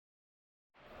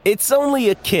It's only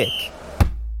a kick,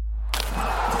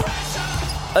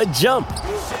 a jump,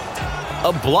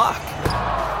 a block.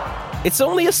 It's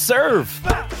only a serve.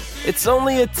 It's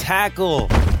only a tackle,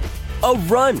 a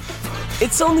run.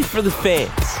 It's only for the fans.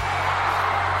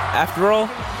 After all,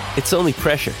 it's only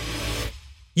pressure.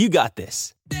 You got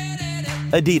this.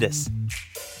 Adidas.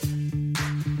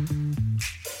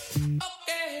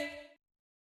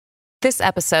 This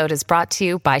episode is brought to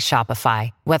you by Shopify.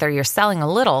 Whether you're selling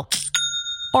a little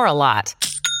or a lot,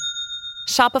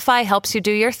 Shopify helps you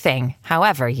do your thing,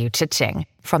 however you cha-ching.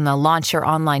 From the launch your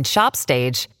online shop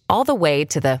stage, all the way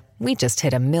to the we just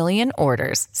hit 1 million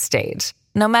orders stage.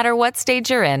 No matter what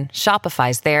stage you're in,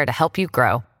 Shopify's there to help you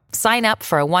grow. Sign up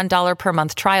for a $1 per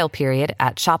month trial period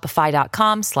at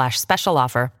shopify.com/special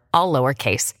offer, all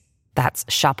lowercase. That's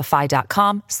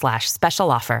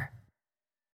shopify.com/special offer.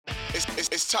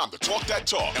 It's time to talk that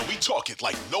talk, and we talk it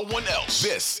like no one else.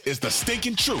 This is The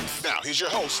Stinking Truth. Now, here's your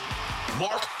host,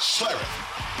 Mark Schlereth.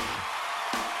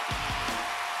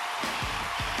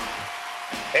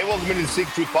 Hey, welcome into the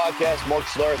Stinking Truth Podcast. Mark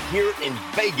Schlereth here in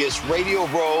Vegas, Radio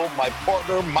Row. My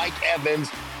partner, Mike Evans.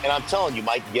 And I'm telling you,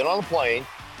 Mike, get on a plane.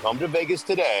 Come to Vegas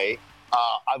today.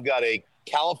 I've got a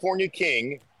California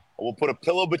King. We'll put a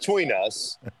pillow between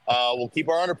us. We'll keep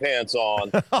our underpants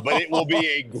on, but it'll be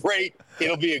a great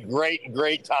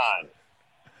time.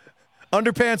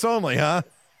 Underpants only, huh?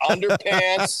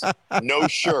 Underpants, no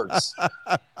shirts.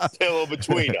 Pillow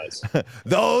between us.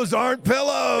 Those aren't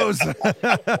pillows.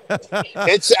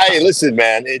 Hey, listen,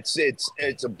 man. It's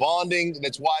a bonding.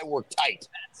 That's why we're tight.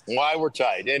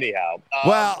 Anyhow.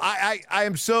 Well, I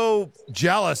am so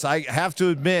jealous. I have to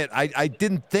admit, I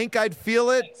didn't think I'd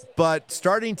feel it, but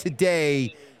starting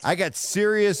today, I got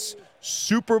serious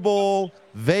Super Bowl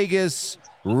Vegas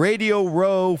Radio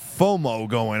Row FOMO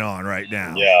going on right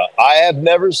now. Yeah, I have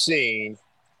never seen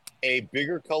a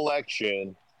bigger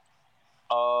collection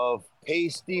of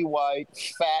pasty white,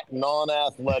 fat,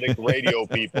 non-athletic radio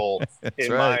people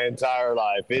in my entire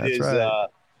life.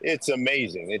 It's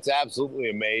amazing. It's absolutely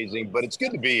amazing, but it's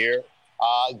good to be here.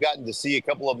 I've gotten to see a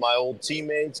couple of my old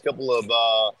teammates, a couple of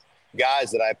guys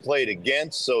that I played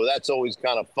against, so that's always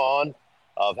kind of fun.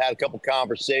 I've had a couple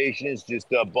conversations, just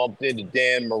bumped into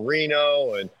Dan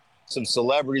Marino and some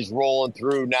celebrities rolling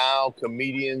through now,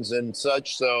 comedians and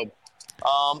such. So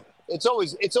it's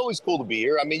always cool to be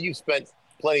here. I mean, you've spent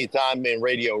plenty of time in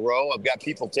Radio Row. I've got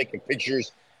people taking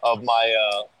pictures of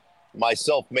my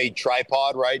self-made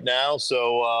tripod right now.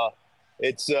 So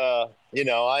it's, I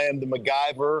am the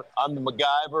MacGyver. I'm the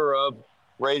MacGyver of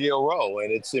Radio Row,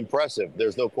 and it's impressive.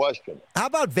 There's no question. How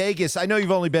about Vegas? I know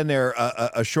you've only been there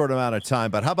a short amount of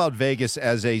time, but how about Vegas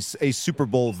as a Super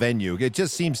Bowl venue? It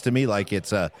just seems to me like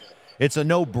it's a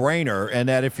no-brainer, and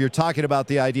that if you're talking about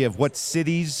the idea of what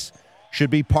cities should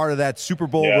be part of that Super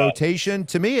Bowl rotation,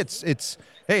 to me it's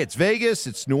Vegas,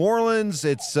 it's New Orleans,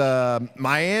 it's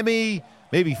Miami,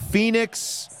 maybe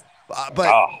Phoenix,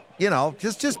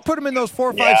 just put them in those 4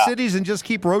 or 5 cities and just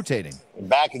keep rotating.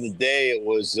 Back in the day, it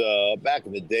was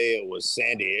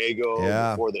San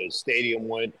Diego before the stadium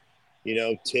went,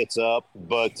 tits up.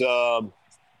 But yeah,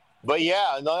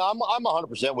 no, I'm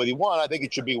 100% with you. One, I think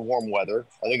it should be warm weather.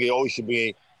 I think it always should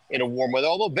be in a warm weather.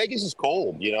 Although Vegas is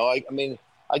cold, I mean,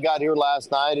 I got here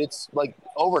last night. It's like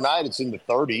overnight, it's in the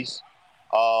 30s.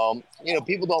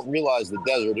 People don't realize the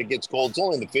desert. It gets cold. It's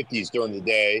only in the 50s during the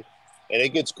day, and it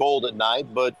gets cold at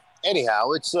night. But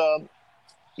anyhow, it's it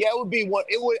would be what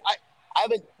it would. I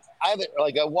haven't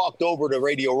I walked over to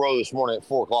Radio Row this morning at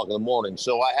 4:00 in the morning,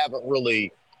 so I haven't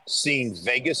really seen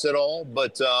Vegas at all.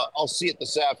 But I'll see it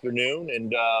this afternoon,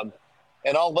 and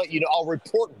I'll let you know. I'll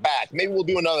report back. Maybe we'll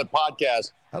do another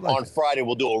podcast on Friday.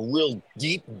 We'll do a real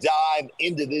deep dive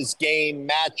into this game,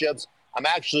 matchups. I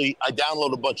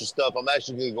downloaded a bunch of stuff. I'm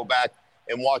actually going to go back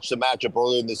and watch the matchup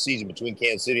earlier in the season between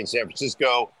Kansas City and San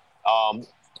Francisco.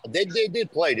 They did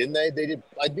play, didn't they? They did.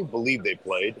 I do believe they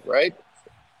played, right?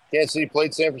 Kansas City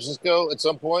played San Francisco at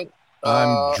some point.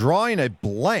 I'm drawing a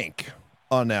blank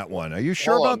on that one. Are you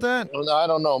sure about that? I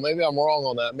don't know. Maybe I'm wrong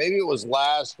on that. Maybe it was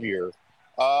last year.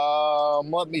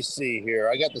 Let me see here.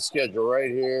 I got the schedule right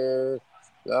here.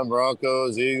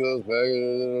 Broncos, Eagles.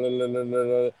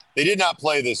 They did not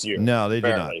play this year. No, they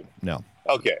did not. No.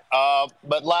 Okay.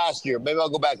 But last year, maybe I'll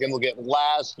go back and look at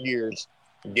last year's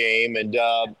game. And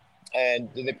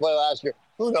did they play last year?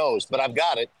 Who knows? But I've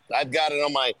got it. I've got it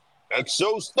on my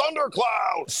Exos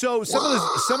Thundercloud. So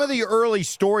some of the early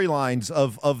storylines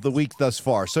of the week thus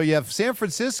far. So you have San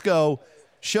Francisco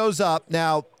shows up.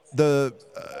 Now, the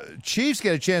Chiefs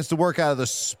get a chance to work out of the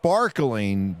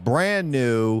sparkling, brand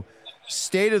new,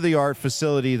 state-of-the-art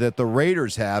facility that the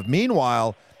Raiders have.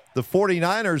 Meanwhile, the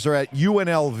 49ers are at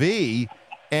UNLV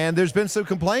And there's been some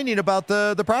complaining about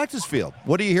the practice field.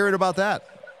 What are you hearing about that?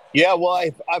 Yeah, well,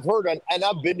 I've heard, and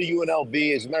I've been to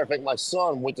UNLV. As a matter of fact, my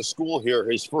son went to school here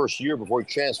his first year before he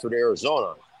transferred to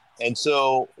Arizona. And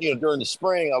so, during the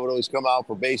spring, I would always come out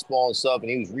for baseball and stuff, and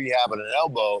he was rehabbing an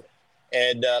elbow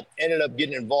and ended up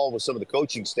getting involved with some of the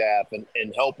coaching staff and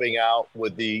helping out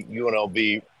with the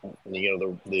UNLV,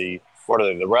 what are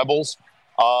they, the Rebels.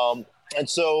 And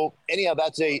so, anyhow,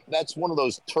 that's one of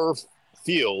those turf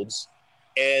fields.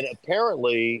 And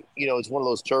apparently, it's one of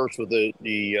those turfs with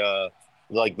the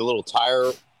little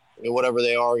tire, whatever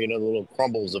they are, the little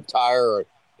crumbles of tire or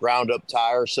ground up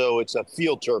tire. So it's a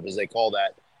field turf, as they call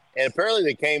that. And apparently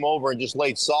they came over and just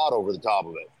laid sod over the top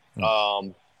of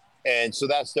it. And so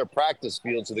that's their practice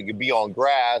field, so they could be on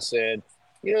grass. And,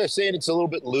 they're saying it's a little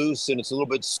bit loose and it's a little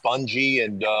bit spongy.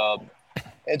 And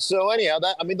so anyhow,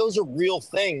 those are real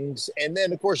things. And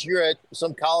then, of course, you're at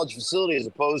some college facility as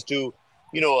opposed to,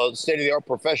 a state-of-the-art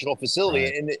professional facility.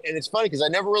 Right. And it's funny because I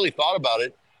never really thought about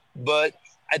it, but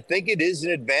I think it is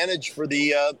an advantage for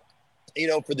the,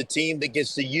 for the team that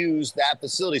gets to use that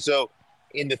facility. So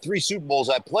in the 3 Super Bowls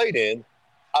I played in,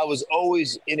 I was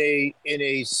always in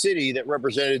a city that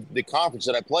represented the conference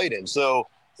that I played in. So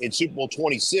in Super Bowl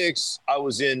 26, I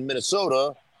was in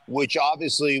Minnesota, which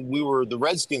obviously we were the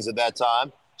Redskins at that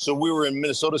time. So we were in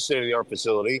Minnesota state-of-the-art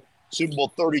facility. Super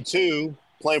Bowl 32,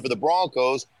 playing for the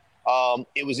Broncos,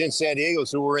 it was in San Diego,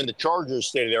 so we're in the Chargers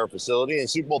state-of-the-art facility. And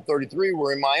Super Bowl 33,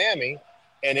 we're in Miami,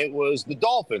 and it was the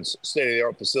Dolphins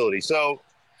state-of-the-art facility. So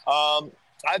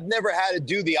I've never had to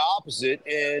do the opposite.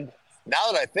 And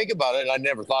now that I think about it, and I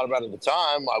never thought about it at the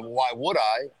time, why would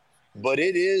I? But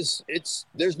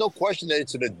there's no question that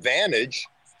it's an advantage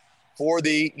for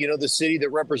the city that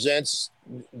represents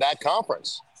that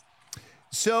conference.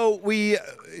 So we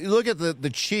look at the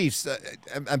Chiefs.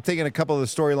 I'm thinking a couple of the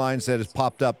storylines that has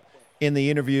popped up in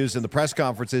the interviews and the press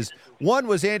conferences. One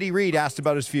was Andy Reid asked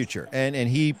about his future, and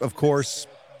he, of course,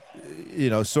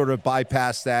 sort of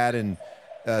bypassed that and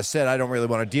said, I don't really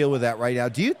want to deal with that right now.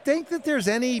 Do you think that there's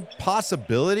any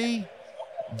possibility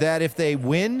that if they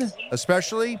win,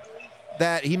 especially,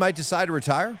 that he might decide to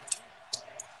retire?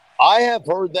 I have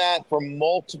heard that from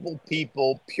multiple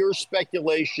people, pure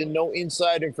speculation, no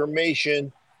inside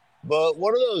information. But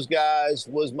one of those guys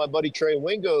was my buddy Trey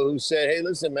Wingo, who said, hey,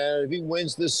 listen, man, if he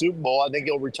wins this Super Bowl, I think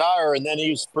he'll retire. And then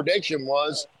his prediction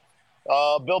was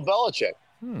Bill Belichick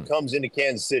comes into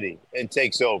Kansas City and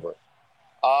takes over.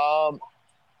 And,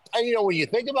 when you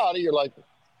think about it, you're like,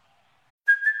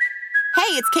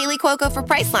 Hey, it's Kaylee Cuoco for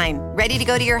Priceline. Ready to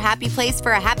go to your happy place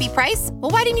for a happy price? Well,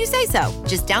 why didn't you say so?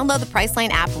 Just download the Priceline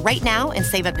app right now and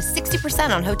save up to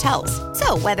 60% on hotels.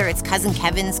 So whether it's Cousin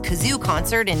Kevin's Kazoo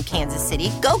Concert in Kansas City,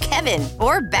 go Kevin,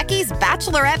 or Becky's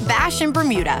Bachelorette Bash in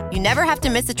Bermuda, you never have to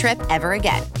miss a trip ever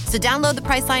again. So download the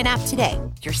Priceline app today.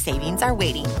 Your savings are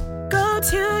waiting. Go to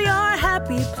your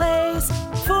happy place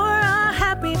for a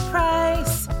happy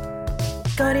price.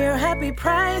 Go to your happy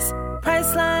price,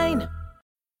 Priceline.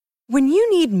 When you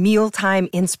need mealtime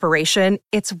inspiration,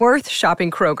 it's worth shopping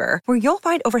Kroger, where you'll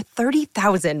find over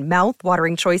 30,000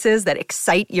 mouth-watering choices that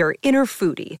excite your inner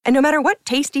foodie. And no matter what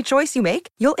tasty choice you make,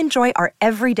 you'll enjoy our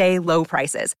everyday low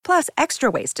prices, plus extra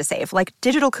ways to save, like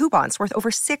digital coupons worth over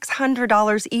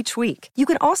 $600 each week. You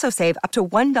can also save up to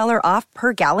 $1 off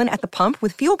per gallon at the pump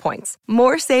with fuel points.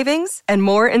 More savings and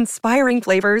more inspiring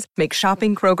flavors make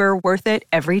shopping Kroger worth it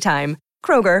every time.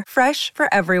 Kroger, fresh for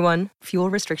everyone. Fuel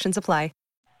restrictions apply.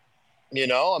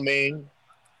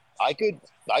 I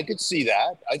could see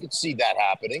that. I could see that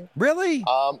happening. Really?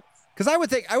 Because I would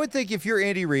think if you're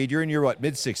Andy Reid, you're in your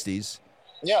mid-60s.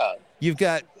 Yeah. You've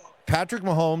got Patrick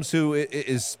Mahomes, who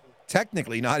is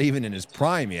technically not even in his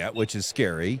prime yet, which is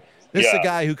scary. This is a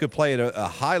guy who could play at a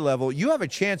high level. You have a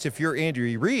chance, if you're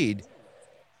Andy Reid,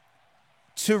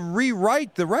 to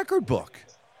rewrite the record book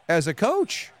as a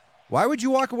coach. Why would you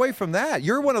walk away from that?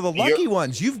 You're one of the lucky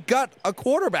ones. You've got a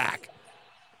quarterback.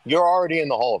 You're already in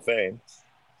the Hall of Fame.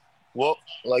 Well,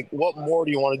 what more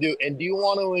do you want to do? And do you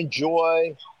want to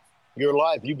enjoy your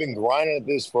life? You've been grinding at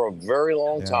this for a very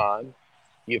long time.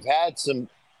 You've had some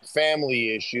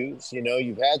family issues.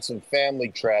 You've had some family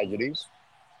tragedies.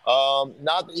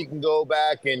 Not that you can go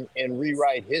back and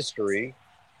rewrite history,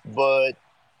 but,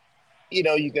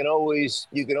 you can always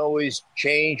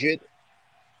change it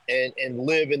and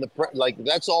live in the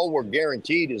that's all we're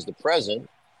guaranteed is the present.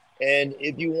 And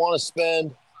if you want to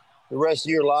spend the rest of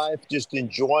your life just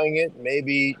enjoying it,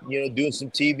 maybe, doing some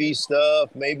TV stuff,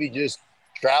 maybe just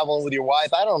traveling with your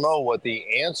wife. I don't know what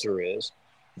the answer is,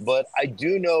 but I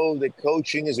do know that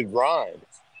coaching is a grind,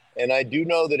 and I do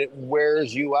know that it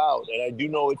wears you out, and I do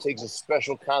know it takes a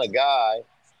special kind of guy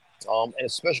and a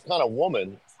special kind of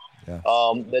woman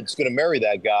that's going to marry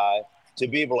that guy to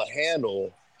be able to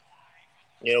handle,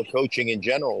 coaching in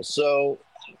general. So,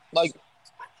 like,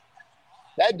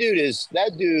 that dude has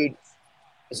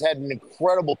had an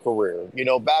incredible career,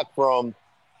 back from,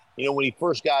 when he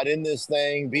first got in this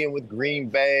thing, being with Green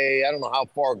Bay. I don't know how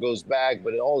far it goes back,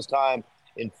 but all his time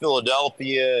in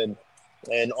Philadelphia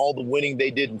and all the winning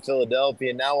they did in Philadelphia,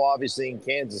 and now obviously in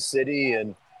Kansas City.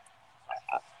 And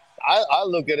I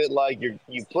look at it like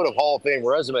you put a Hall of Fame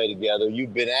resume together.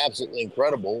 You've been absolutely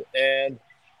incredible, and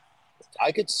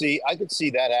I could see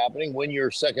that happening. Win your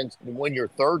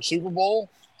third Super Bowl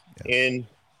in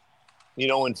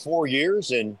 4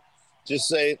 years, and just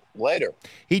say later.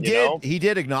 He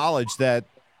did acknowledge that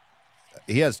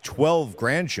he has 12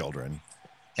 grandchildren,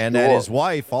 and that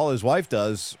all his wife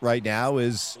does right now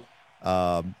is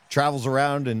travels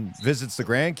around and visits the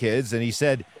grandkids. And he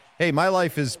said, hey, my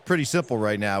life is pretty simple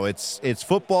right now. It's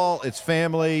football, it's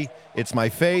family, it's my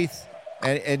faith.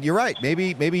 And you're right.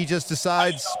 Maybe he just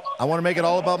decides, I want to make it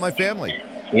all about my family.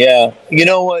 Yeah. You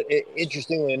know what?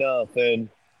 Interestingly enough, and,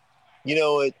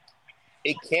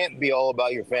 it can't be all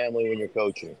about your family when you're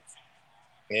coaching.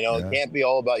 It can't be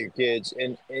all about your kids.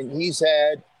 And he's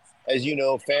had, as you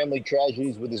know, family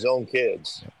tragedies with his own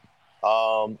kids.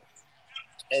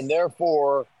 And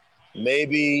therefore,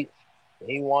 maybe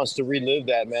he wants to relive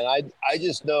that, man. I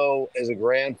just know as a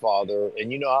grandfather,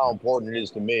 and you know how important it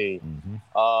is to me,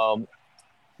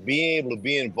 being able to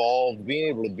be involved, being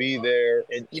able to be there.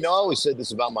 And, I always said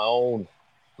this about my own,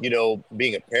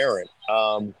 being a parent.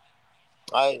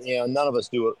 None of us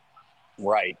do it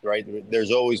right?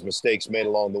 There's always mistakes made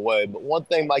along the way. But one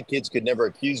thing my kids could never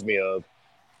accuse me of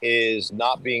is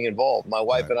not being involved. My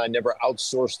wife and I never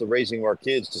outsourced the raising of our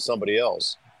kids to somebody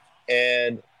else.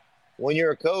 And when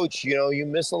you're a coach, you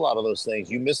miss a lot of those things.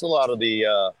 You miss a lot of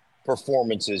the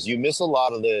performances. You miss a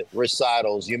lot of the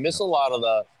recitals. You miss a lot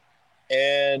of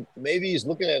and maybe he's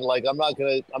looking at it like, I'm not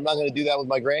gonna do that with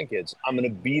my grandkids. I'm gonna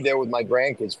be there with my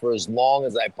grandkids for as long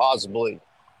as I possibly,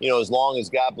 as long as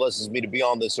God blesses me to be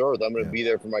on this earth. I'm gonna be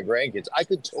there for my grandkids. I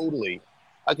could totally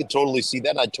see that,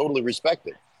 and I totally respect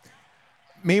it.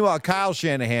 Meanwhile, Kyle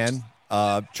Shanahan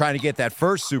trying to get that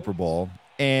first Super Bowl,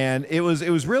 and it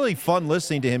was really fun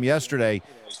listening to him yesterday.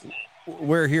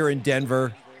 We're here in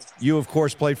Denver. You, of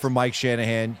course, played for Mike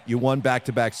Shanahan. You won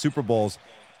back-to-back Super Bowls.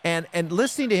 And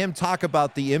listening to him talk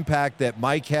about the impact that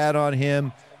Mike had on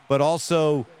him, but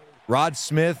also Rod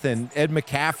Smith and Ed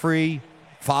McCaffrey,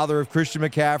 father of Christian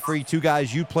McCaffrey, two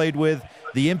guys you played with,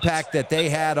 the impact that they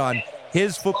had on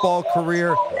his football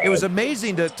career. It was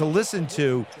amazing to listen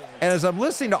to. And as I'm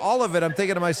listening to all of it, I'm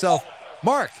thinking to myself,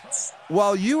 Mark,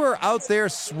 while you were out there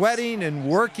sweating and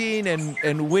working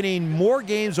and winning more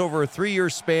games over a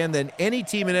 3-year span than any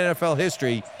team in NFL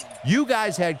history, you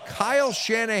guys had Kyle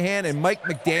Shanahan and Mike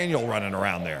McDaniel running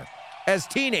around there as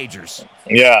teenagers.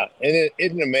 Yeah, and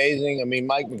isn't it amazing? I mean,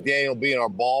 Mike McDaniel being our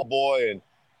ball boy, and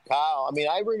Kyle. I mean,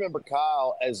 I remember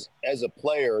Kyle as a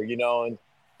player, and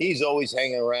he's always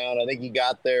hanging around. I think he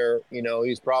got there,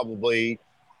 he's probably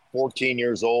 14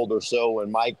 years old or so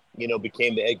when Mike,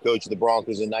 became the head coach of the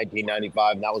Broncos in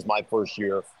 1995, and that was my first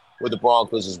year with the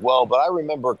Broncos as well. But I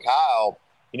remember Kyle,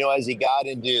 as he got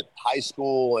into high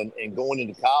school and going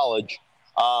into college,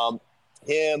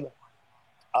 him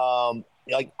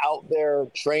like out there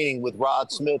training with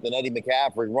Rod Smith and Eddie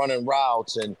McCaffrey, running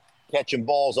routes and catching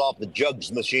balls off the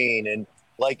jugs machine, and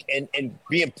and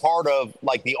being part of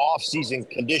like the off-season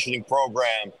conditioning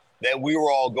program that we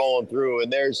were all going through.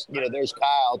 And there's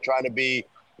Kyle trying to be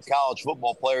a college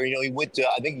football player.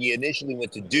 I think he initially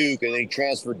went to Duke, and then he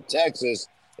transferred to Texas,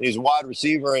 and he's a wide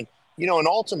receiver. And, and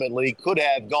ultimately could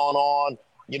have gone on,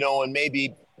 and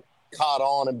maybe caught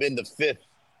on and been the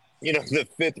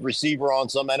fifth receiver on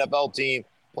some NFL team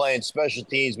playing special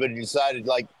teams. But he decided,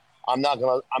 like, I'm not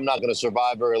gonna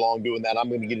survive very long doing that. I'm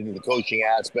going to get into the coaching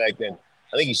aspect. And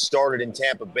I think he started in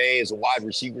Tampa Bay as a wide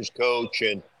receivers coach.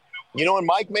 And, and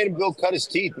Mike made him go cut his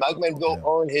teeth. Mike made him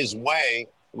go earn his way.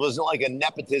 It wasn't like a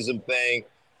nepotism thing.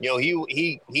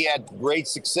 He had great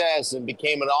success and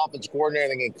became an offensive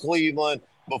coordinator in Cleveland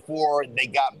before they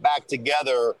got back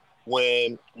together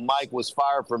when Mike was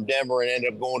fired from Denver and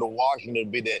ended up going to Washington to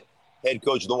be the head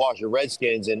coach of the Washington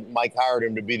Redskins. And Mike hired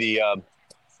him to be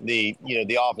the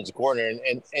offensive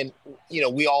coordinator. And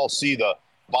we all see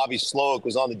Bobby Sloak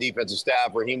was on the defensive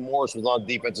staff. Raheem Morris was on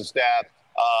the defensive staff.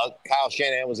 Kyle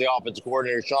Shanahan was the offensive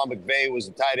coordinator. Sean McVay was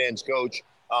the tight ends coach.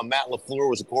 Matt LaFleur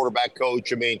was the quarterback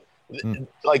coach. I mean,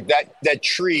 like that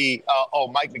tree.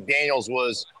 Mike McDaniels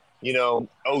was,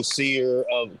 OC or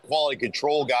a quality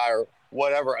control guy or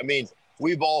whatever. I mean,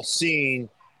 we've all seen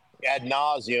ad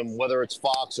nauseum, whether it's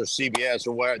Fox or CBS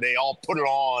or where they all put it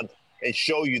on and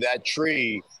show you that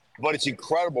tree. But it's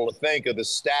incredible to think of the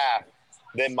staff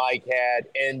that Mike had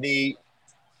and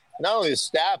not only the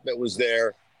staff that was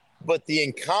there, but the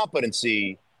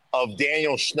incompetency of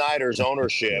Daniel Schneider's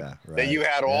ownership, that you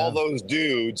had all those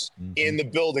dudes in the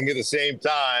building at the same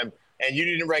time, and you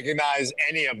didn't recognize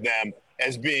any of them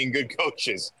as being good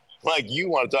coaches. Like, you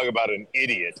want to talk about an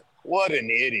idiot. What an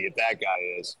idiot that guy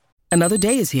is. Another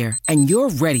day is here, and you're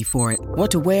ready for it.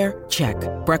 What to wear? Check.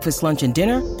 Breakfast, lunch, and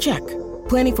dinner? Check.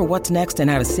 Planning for what's next and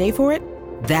how to save for it?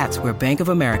 That's where Bank of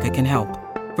America can help.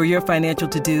 For your financial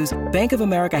to-dos, Bank of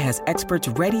America has experts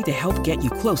ready to help get you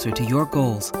closer to your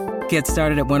goals. Get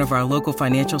started at one of our local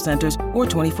financial centers or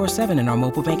 24/7 in our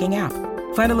mobile banking app.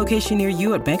 Find a location near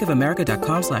you at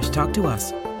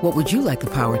bankofamerica.com/talktous. What would you like the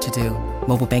power to do?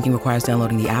 Mobile banking requires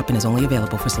downloading the app and is only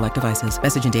available for select devices.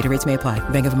 Message and data rates may apply.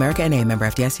 Bank of America N.A., member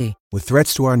FDIC. With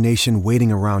threats to our nation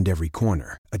waiting around every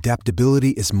corner,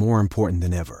 adaptability is more important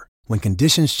than ever. When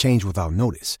conditions change without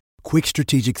notice, quick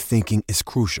strategic thinking is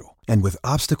crucial. And with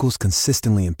obstacles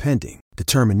consistently impending,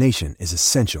 determination is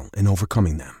essential in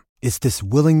overcoming them. It's this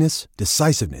willingness,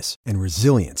 decisiveness, and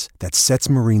resilience that sets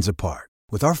Marines apart.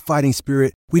 With our fighting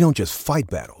spirit, we don't just fight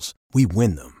battles, we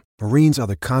win them. Marines are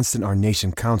the constant our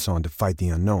nation counts on to fight the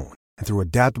unknown. And through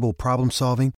adaptable problem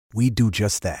solving, we do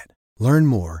just that. Learn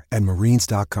more at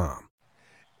Marines.com.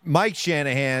 Mike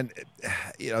Shanahan,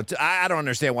 I don't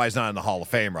understand why he's not in the Hall of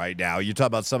Fame right now. You talk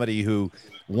about somebody who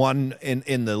won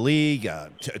in the league,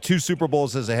 2 Super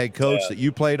Bowls as a head coach that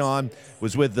you played on,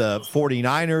 was with the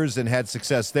 49ers and had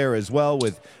success there as well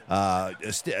with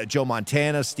Joe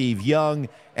Montana, Steve Young.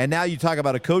 And now you talk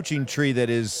about a coaching tree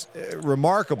that is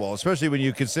remarkable, especially when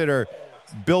you consider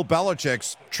Bill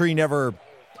Belichick's tree never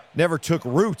took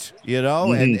root,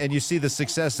 and you see the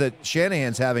success that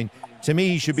Shanahan's having. To me,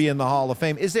 he should be in the Hall of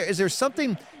Fame. Is there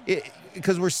something,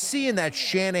 because we're seeing that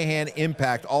Shanahan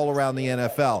impact all around the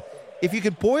NFL. If you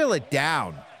could boil it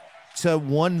down to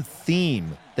one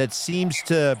theme that seems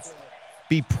to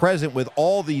be present with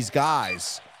all these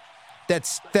guys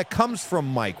that comes from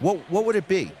Mike, what would it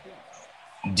be?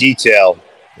 Detail.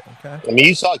 Okay. I mean,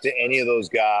 you talk to any of those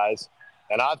guys,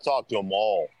 and I've talked to them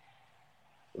all.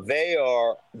 They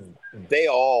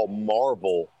all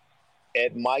marvel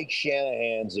at Mike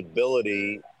Shanahan's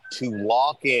ability to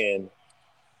lock in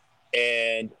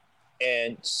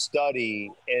and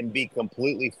study and be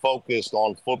completely focused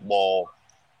on football.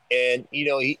 And,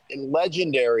 he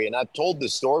legendary, and I've told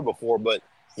this story before, but,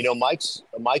 Mike's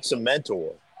a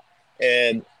mentor.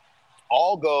 And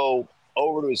I'll go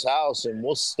over to his house and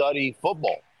we'll study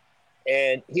football.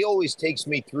 And he always takes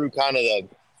me through kind of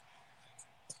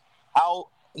how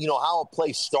a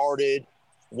play started,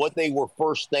 what they were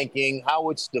first thinking, how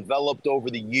it's developed over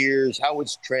the years, how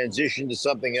it's transitioned to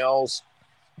something else.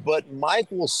 But Mike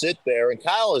will sit there, and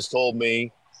Kyle has told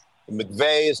me,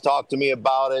 McVay has talked to me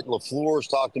about it, LaFleur's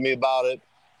talked to me about it,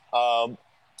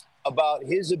 about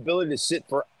his ability to sit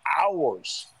for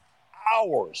hours,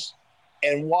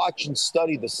 and watch and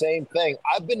study the same thing.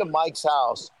 I've been to Mike's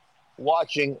house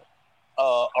watching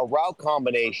a route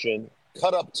combination,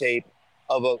 cut-up tape,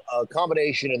 of a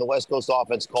combination in the West Coast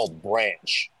offense called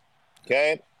branch,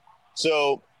 okay?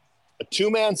 So a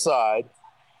 2-man side,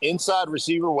 inside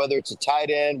receiver, whether it's a tight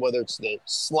end, whether it's the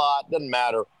slot, doesn't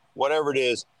matter, whatever it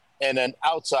is, and an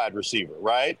outside receiver,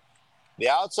 right? The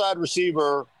outside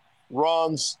receiver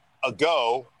runs a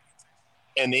go,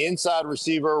 and the inside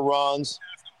receiver runs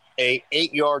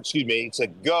it's a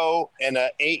go and an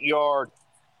 8-yard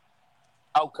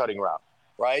out-cutting route,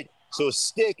 right? So a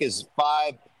stick is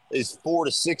 4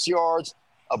 to 6 yards.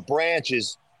 A branch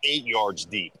is 8 yards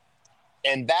deep.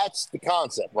 And that's the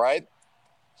concept, right?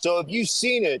 So if you've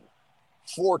seen it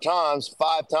 4 times,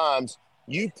 5 times,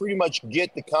 you pretty much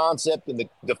get the concept and the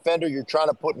defender you're trying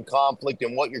to put in conflict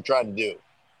and what you're trying to do.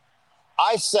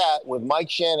 I sat with Mike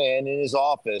Shanahan in his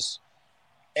office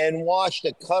and watched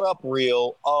a cut-up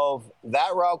reel of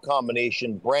that route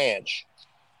combination branch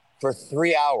for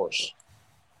 3 hours.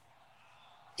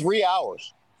 3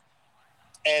 hours.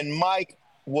 And Mike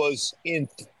was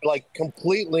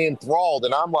completely enthralled.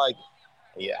 And I'm like,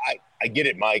 yeah, I get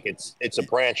it, Mike. It's a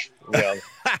branch. Hey,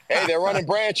 they're running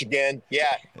branch again.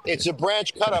 Yeah, it's a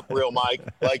branch cut-up reel, Mike.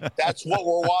 Like, that's what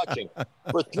we're watching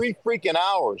for 3 freaking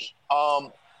hours. I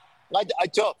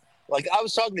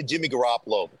was talking to Jimmy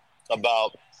Garoppolo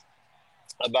about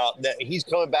that. He's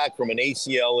coming back from an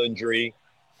ACL injury.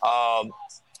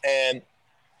 And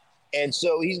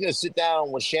so he's going to sit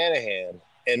down with Shanahan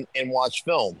and watch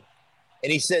film.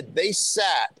 And he said they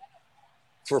sat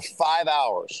for 5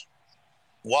 hours,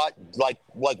 what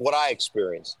I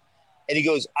experienced. And he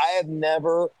goes,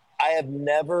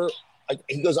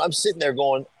 he goes, I'm sitting there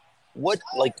going,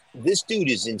 like, this dude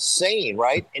is insane,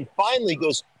 right? And finally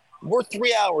goes, we're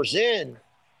 3 hours in,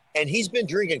 and he's been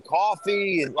drinking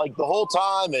coffee and like the whole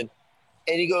time. And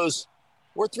he goes,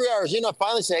 we're 3 hours in. I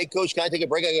finally say, hey, coach, can I take a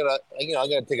break? I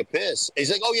gotta take a piss. And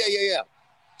he's like, oh, yeah.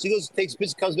 So he goes, takes a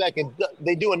piss, comes back, and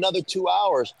they do another 2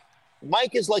 hours.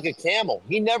 Mike is like a camel.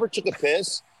 He never took a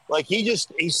piss. Like, he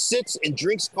sits and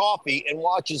drinks coffee and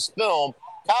watches film.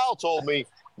 Kyle told me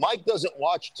Mike doesn't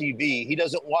watch TV. He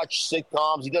doesn't watch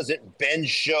sitcoms. He doesn't binge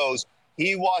shows.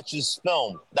 He watches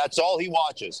film. That's all he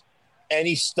watches. And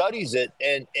he studies it,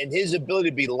 and his ability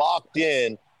to be locked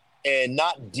in and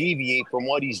not deviate from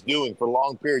what he's doing for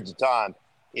long periods of time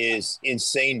is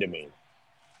insane to me.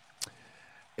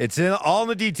 It's in all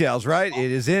the details, right?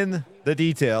 It is in the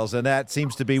details, and that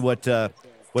seems to be what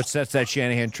sets that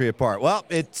Shanahan tree apart. Well,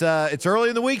 it's early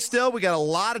in the week still. We got a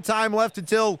lot of time left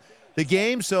until the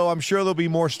game, so I'm sure there'll be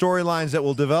more storylines that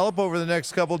will develop over the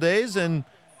next couple days, and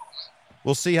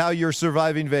we'll see how you're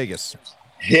surviving Vegas.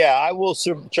 Yeah, I will.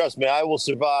 Trust me, I will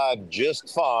survive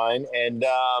just fine. And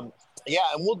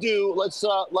and we'll do. Let's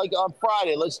like on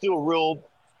Friday. Let's do a real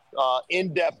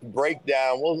in-depth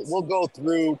breakdown. We'll go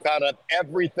through kind of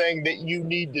everything that you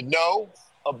need to know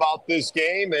about this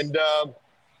game, and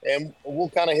we'll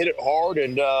kind of hit it hard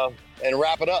and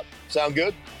wrap it up. Sound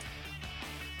good?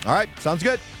 All right, sounds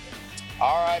good.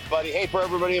 All right, buddy. Hey, for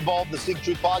everybody involved in the Stinking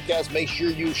Truth podcast, make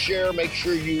sure you share, make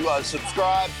sure you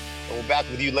subscribe, and we're back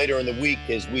with you later in the week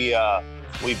as we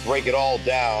break it all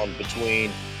down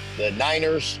between the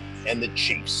Niners and the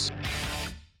Chiefs.